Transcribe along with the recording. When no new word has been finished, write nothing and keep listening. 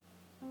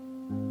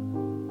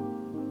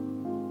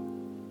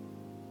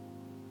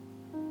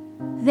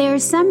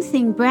There's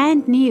something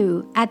brand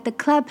new at the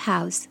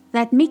clubhouse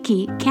that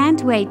Mickey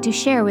can't wait to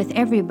share with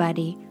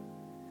everybody.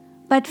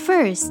 But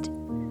first,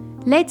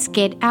 let's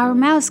get our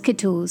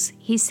mouse-skatoos,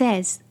 he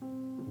says.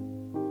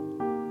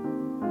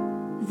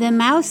 The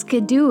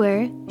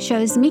mouse-skadooer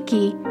shows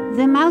Mickey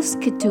the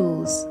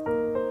mouse-skatools.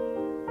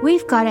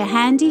 We've got a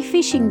handy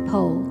fishing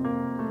pole,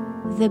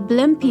 the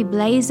blimpy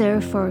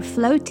blazer for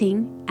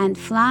floating and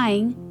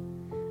flying,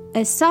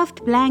 a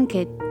soft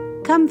blanket,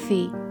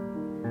 comfy,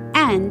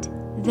 and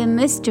the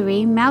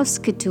mystery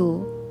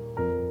mouse-skatool.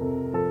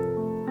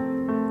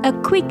 A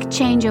quick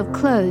change of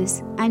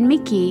clothes and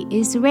Mickey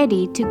is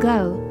ready to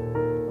go.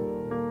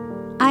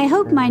 I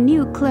hope my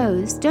new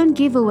clothes don't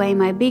give away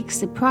my big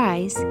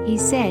surprise, he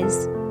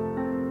says.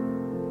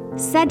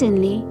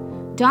 Suddenly,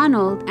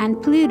 Donald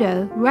and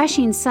Pluto rush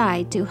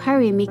inside to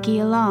hurry Mickey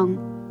along.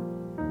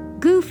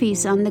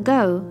 Goofy's on the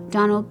go,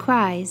 Donald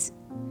cries,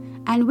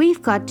 and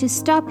we've got to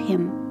stop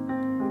him.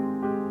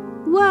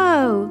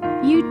 Whoa,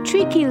 you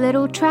tricky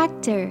little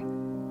tractor!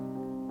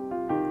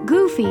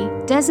 Goofy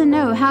doesn't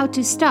know how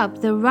to stop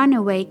the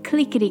runaway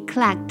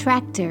clickety-clack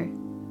tractor.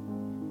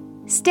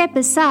 Step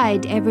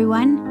aside,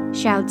 everyone,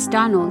 shouts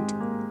Donald.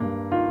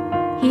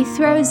 He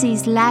throws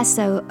his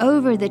lasso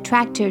over the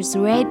tractor's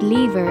red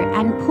lever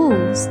and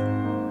pulls.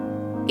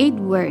 It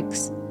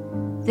works.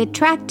 The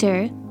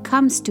tractor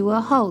comes to a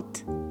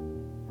halt.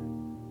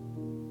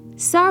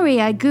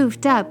 Sorry I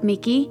goofed up,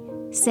 Mickey,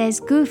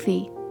 says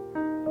Goofy.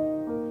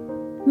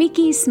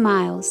 Mickey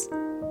smiles.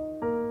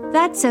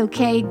 That's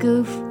okay,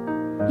 Goof.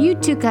 You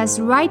took us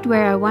right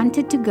where I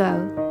wanted to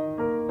go.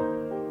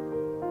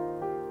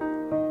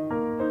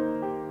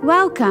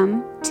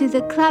 Welcome to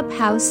the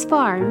clubhouse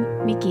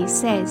farm, Mickey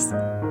says.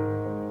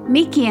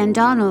 Mickey and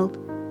Donald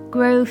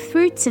grow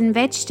fruits and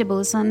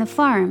vegetables on the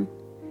farm.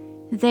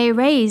 They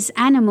raise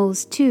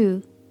animals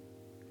too.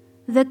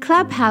 The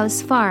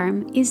clubhouse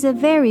farm is a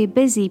very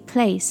busy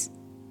place.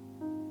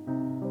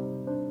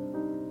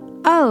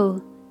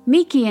 Oh,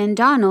 Mickey and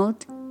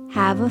Donald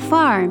have a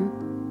farm.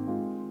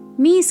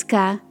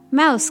 Miska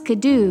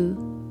Mouse-skadoo.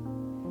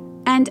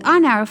 And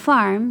on our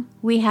farm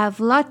we have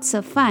lots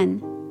of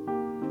fun.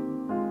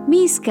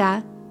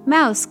 Miska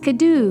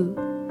Mouse-skadoo.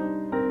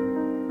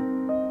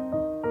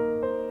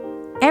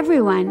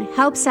 Everyone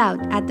helps out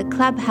at the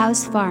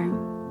clubhouse farm.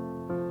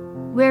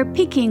 We're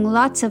picking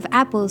lots of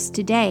apples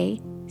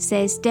today,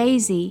 says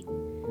Daisy.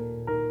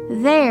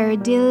 They're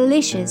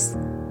delicious.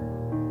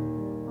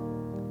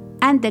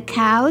 And the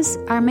cows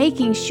are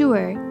making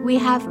sure we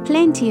have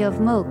plenty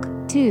of milk,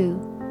 too,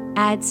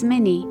 adds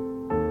Minnie.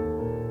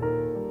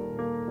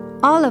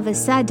 All of a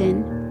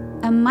sudden,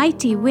 a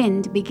mighty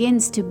wind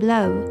begins to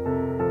blow.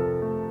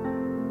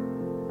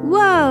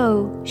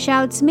 Whoa!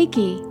 Shouts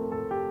Mickey.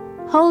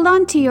 Hold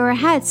on to your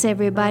hats,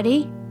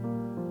 everybody.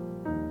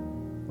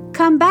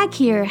 Come back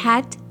here,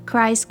 Hat,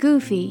 cries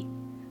Goofy.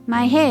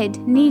 My head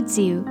needs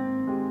you.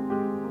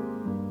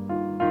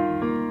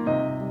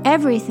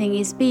 Everything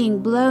is being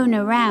blown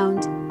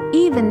around,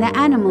 even the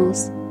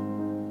animals.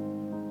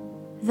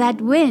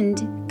 That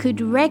wind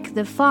could wreck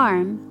the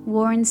farm,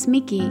 warns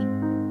Mickey.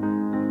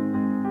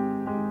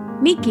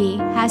 Mickey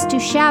has to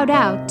shout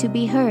out to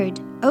be heard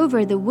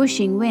over the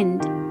whooshing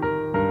wind.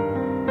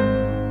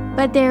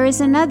 But there is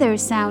another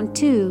sound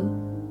too,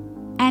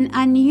 an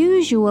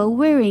unusual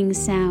whirring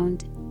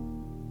sound.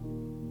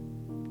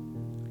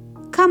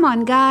 Come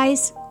on,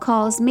 guys,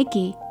 calls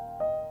Mickey.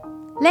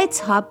 Let's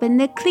hop in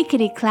the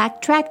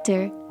clickety-clack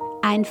tractor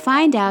and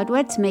find out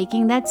what's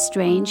making that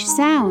strange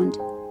sound.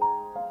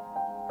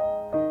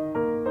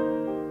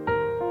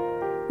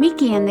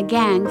 Mickey and the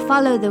gang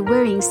follow the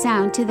whirring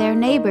sound to their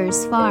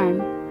neighbor's farm.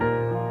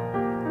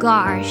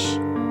 Gosh,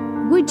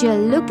 would you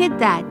look at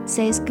that,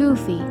 says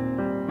Goofy.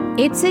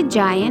 It's a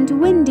giant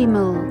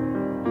windmill.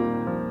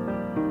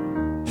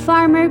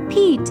 Farmer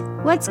Pete,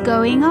 what's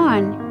going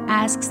on?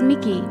 Asks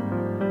Mickey.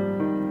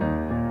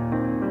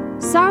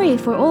 Sorry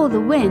for all the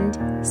wind,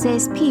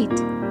 says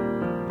Pete.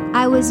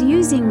 I was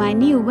using my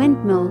new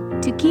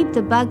windmill to keep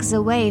the bugs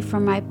away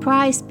from my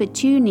prized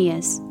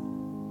petunias.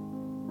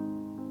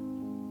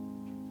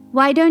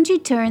 Why don't you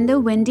turn the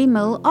windy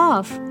mill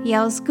off?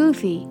 Yells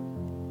Goofy.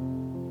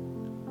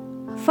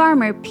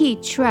 Farmer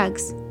Pete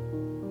shrugs.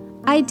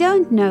 I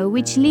don't know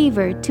which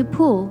lever to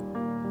pull.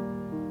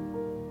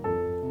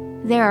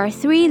 There are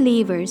 3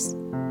 levers.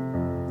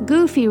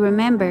 Goofy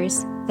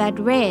remembers that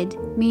red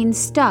means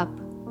stop.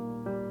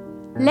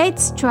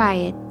 Let's try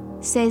it,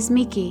 says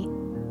Mickey.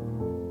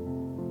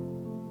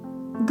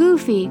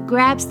 Goofy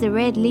grabs the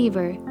red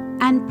lever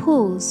and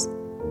pulls.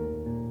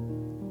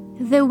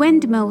 The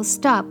windmill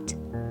stopped.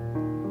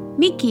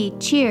 Mickey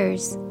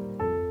cheers.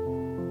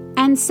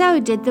 And so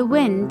did the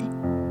wind,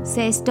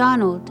 says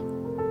Donald.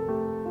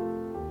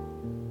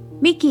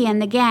 Mickey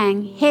and the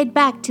gang head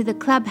back to the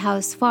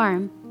clubhouse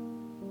farm.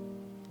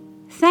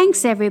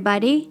 Thanks,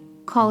 everybody,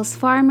 calls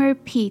Farmer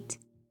Pete.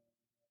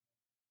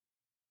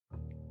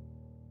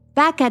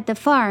 Back at the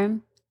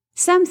farm,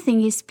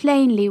 something is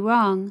plainly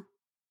wrong.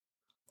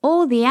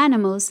 All the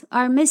animals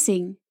are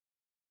missing.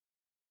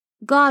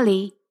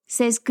 Golly,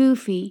 says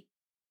Goofy.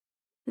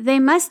 They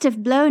must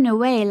have blown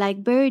away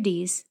like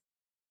birdies.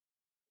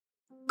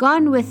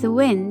 Gone with the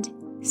wind,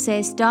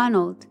 says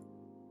Donald.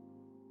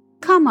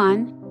 Come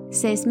on,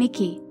 says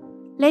Mickey.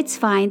 Let's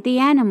find the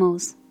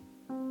animals.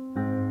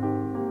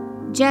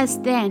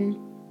 Just then,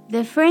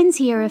 the friends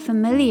hear a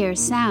familiar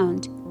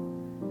sound.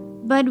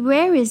 But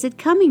where is it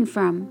coming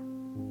from?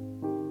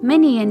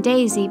 Minnie and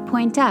Daisy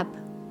point up.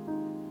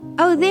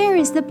 Oh, there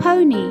is the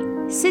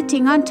pony,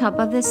 sitting on top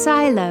of the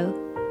silo.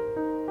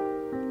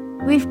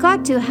 We've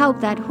got to help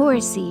that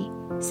horsey,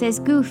 says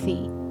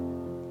Goofy.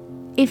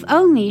 If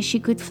only she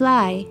could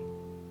fly.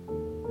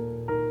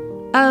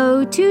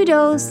 Oh,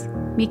 Toodles,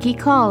 Mickey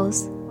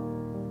calls.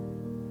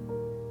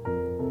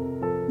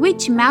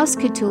 Which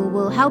mousecatool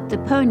will help the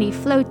pony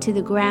float to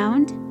the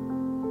ground?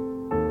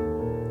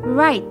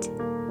 Right,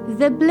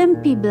 the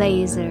Blimpy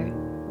Blazer.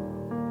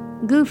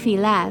 Goofy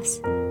laughs.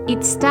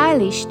 It's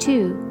stylish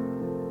too.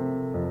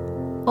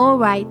 All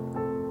right,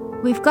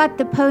 we've got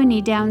the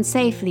pony down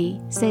safely,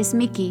 says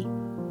Mickey.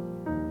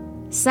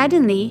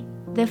 Suddenly,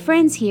 the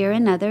friends hear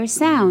another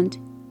sound.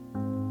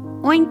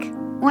 Oink,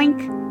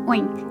 oink,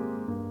 oink.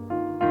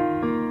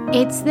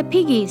 It's the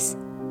piggies.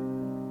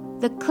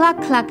 The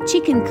cluck-cluck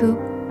chicken coop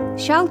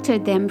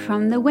sheltered them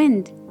from the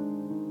wind.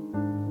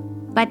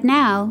 But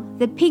now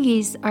the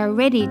piggies are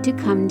ready to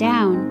come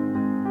down.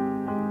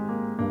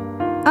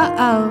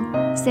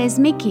 Uh-oh, says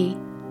Mickey.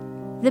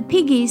 The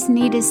piggies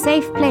need a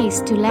safe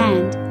place to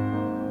land.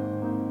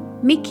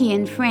 Mickey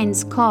and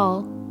friends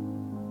call.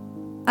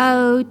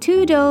 Oh,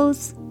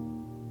 Toodles!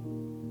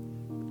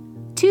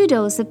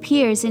 Toodles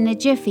appears in a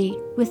jiffy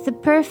with the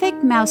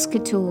perfect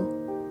mousecatool,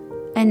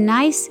 a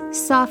nice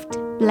soft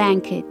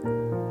blanket.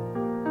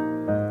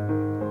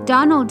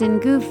 Donald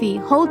and Goofy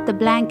hold the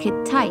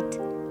blanket tight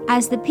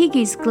as the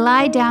piggies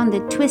glide down the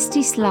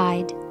twisty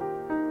slide.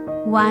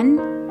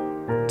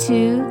 1,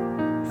 2,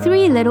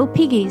 3 little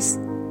piggies.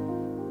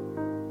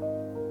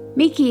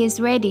 Mickey is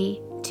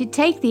ready to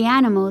take the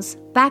animals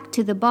back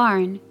to the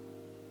barn.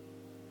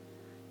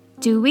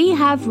 Do we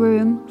have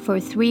room for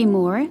 3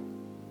 more?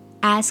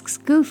 Asks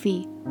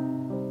Goofy.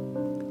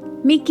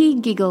 Mickey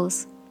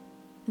giggles.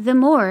 The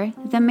more,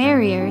 the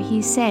merrier,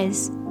 he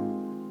says.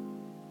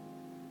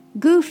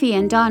 Goofy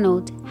and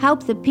Donald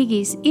help the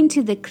piggies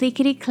into the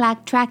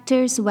clickety-clack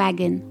tractor's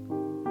wagon.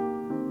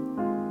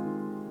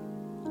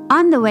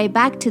 On the way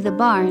back to the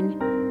barn,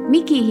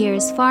 Mickey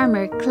hears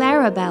Farmer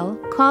Clarabelle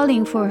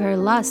calling for her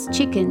lost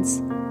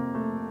chickens.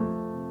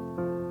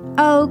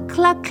 Oh,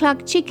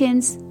 cluck-cluck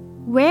chickens,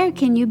 where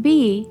can you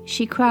be?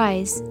 She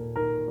cries.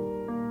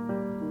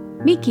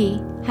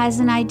 Mickey has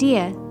an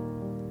idea.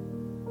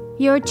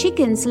 Your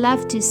chickens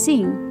love to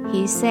sing,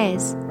 he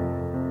says.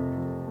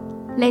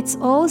 Let's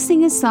all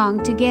sing a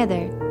song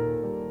together.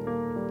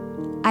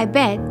 I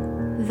bet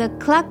the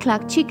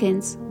cluck-cluck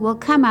chickens will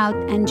come out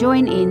and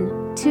join in,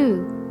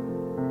 too.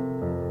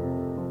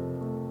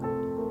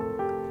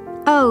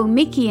 Oh,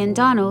 Mickey and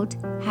Donald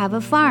have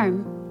a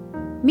farm.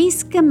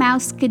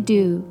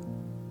 Meeska-Mouska-Doo.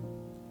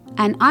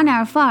 And on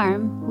our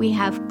farm, we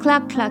have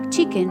cluck-cluck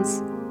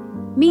chickens.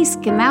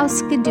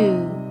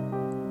 Meeska-Mouska-Doo.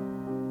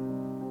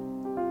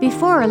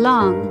 Before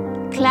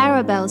long,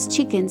 Clarabelle's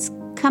chickens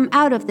come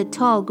out of the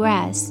tall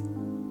grass.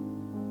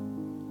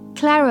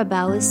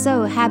 Clarabelle is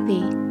so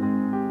happy.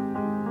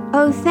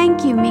 Oh,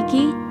 thank you,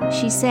 Mickey,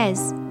 she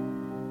says.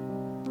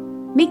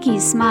 Mickey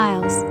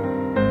smiles.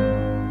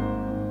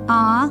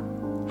 Ah,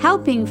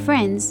 helping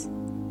friends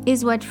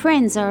is what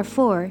friends are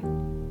for.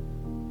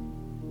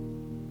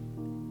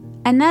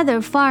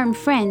 Another farm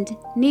friend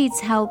needs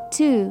help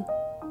too.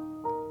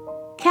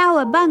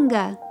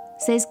 Cowabunga,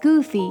 says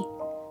Goofy.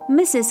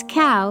 Mrs.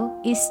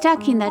 Cow is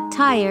stuck in that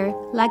tire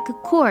like a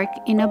cork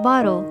in a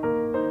bottle.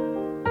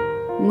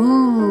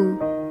 Moo,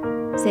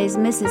 says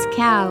Mrs.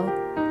 Cow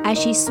as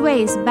she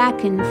sways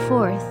back and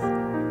forth.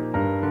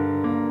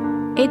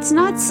 It's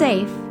not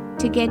safe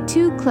to get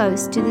too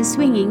close to the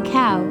swinging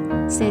cow,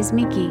 says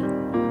Mickey.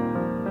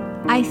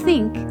 I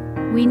think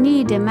we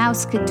need a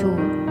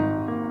mousecatool.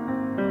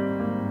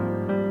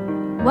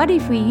 What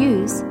if we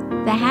use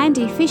the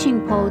handy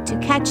fishing pole to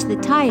catch the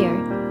tire?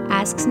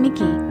 Asks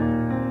Mickey.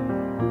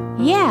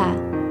 Yeah,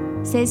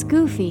 says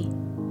Goofy.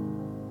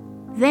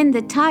 Then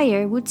the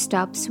tire would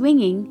stop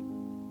swinging.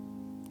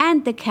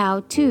 And the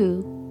cow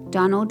too,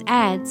 Donald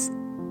adds.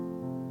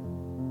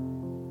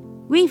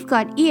 We've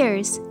got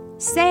ears,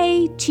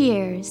 say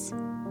cheers.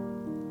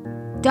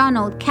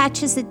 Donald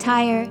catches the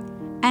tire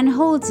and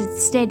holds it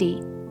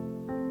steady.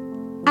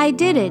 I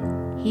did it,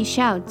 he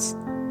shouts.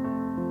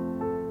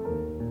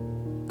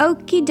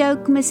 Okie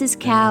doke, Mrs.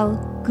 Cow,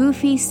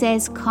 Goofy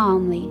says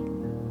calmly.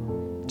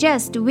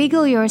 Just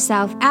wiggle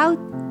yourself out,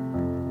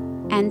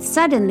 and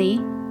suddenly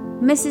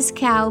Mrs.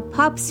 Cow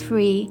pops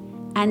free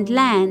and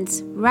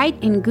lands right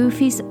in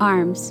Goofy's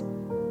arms.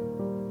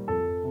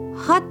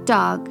 Hot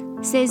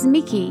dog, says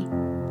Mickey.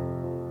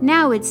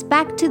 Now it's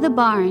back to the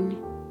barn.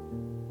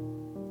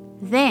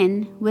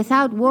 Then,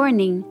 without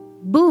warning,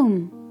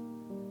 boom!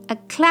 A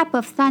clap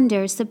of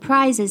thunder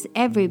surprises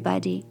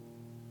everybody.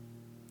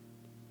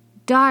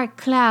 Dark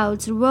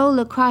clouds roll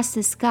across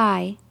the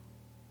sky.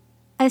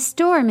 A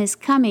storm is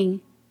coming.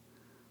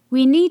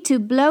 We need to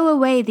blow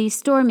away these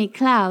stormy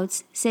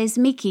clouds, says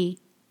Mickey.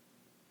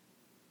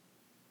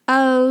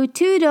 Oh,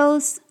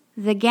 Toodles,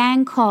 the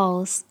gang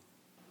calls.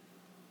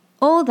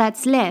 All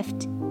that's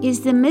left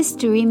is the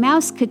mystery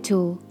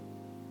mouse-catool.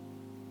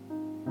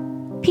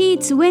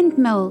 Pete's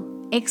windmill,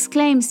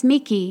 exclaims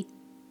Mickey.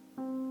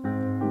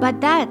 But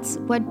that's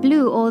what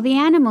blew all the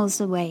animals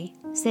away,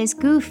 says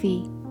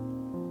Goofy.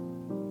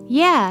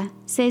 Yeah,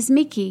 says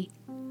Mickey,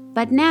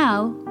 but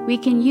now we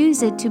can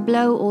use it to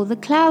blow all the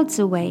clouds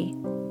away.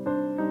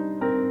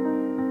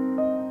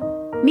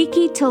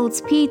 Mickey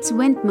tilts Pete's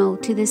windmill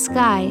to the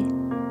sky.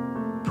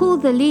 Pull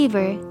the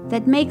lever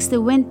that makes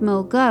the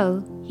windmill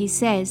go, he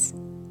says.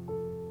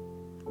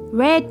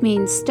 Red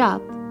means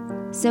stop,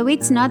 so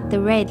it's not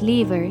the red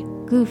lever,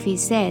 Goofy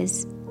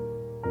says.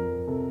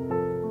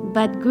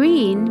 But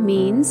green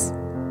means...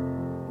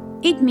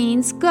 It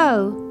means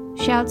go,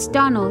 shouts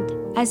Donald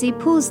as he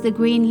pulls the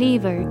green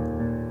lever.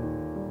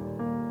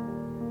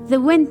 The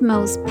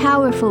windmill's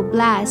powerful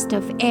blast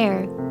of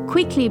air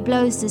quickly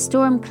blows the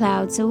storm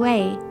clouds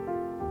away.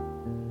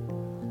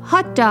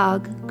 Hot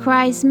dog,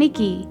 cries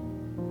Mickey.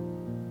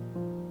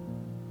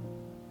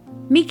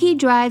 Mickey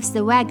drives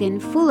the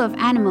wagon full of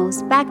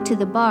animals back to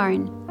the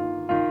barn.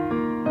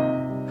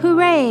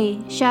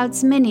 Hooray,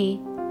 shouts Minnie.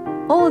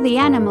 All the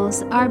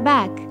animals are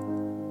back.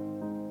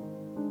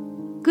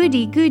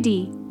 Goody,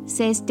 goody,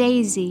 says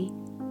Daisy.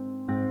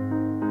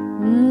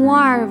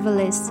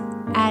 Marvelous,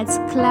 adds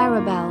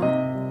Clarabelle.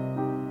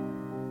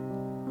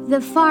 The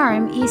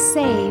farm is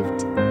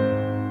saved.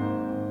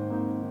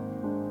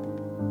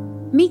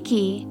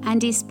 Mickey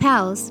and his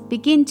pals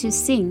begin to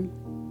sing.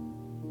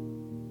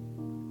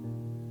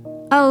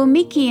 Oh,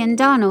 Mickey and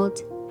Donald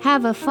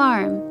have a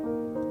farm,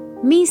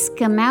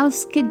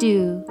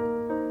 Meeska-Mouse-Ka-Doo.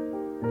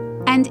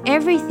 And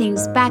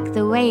everything's back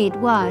the way it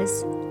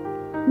was,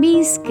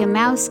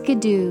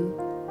 Meeska-Mouse-Ka-Doo.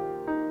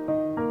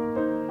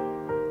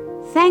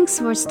 Thanks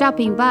for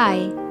stopping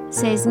by,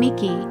 says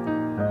Mickey.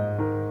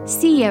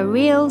 See ya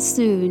real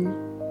soon.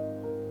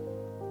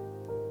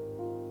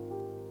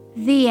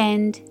 The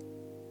end.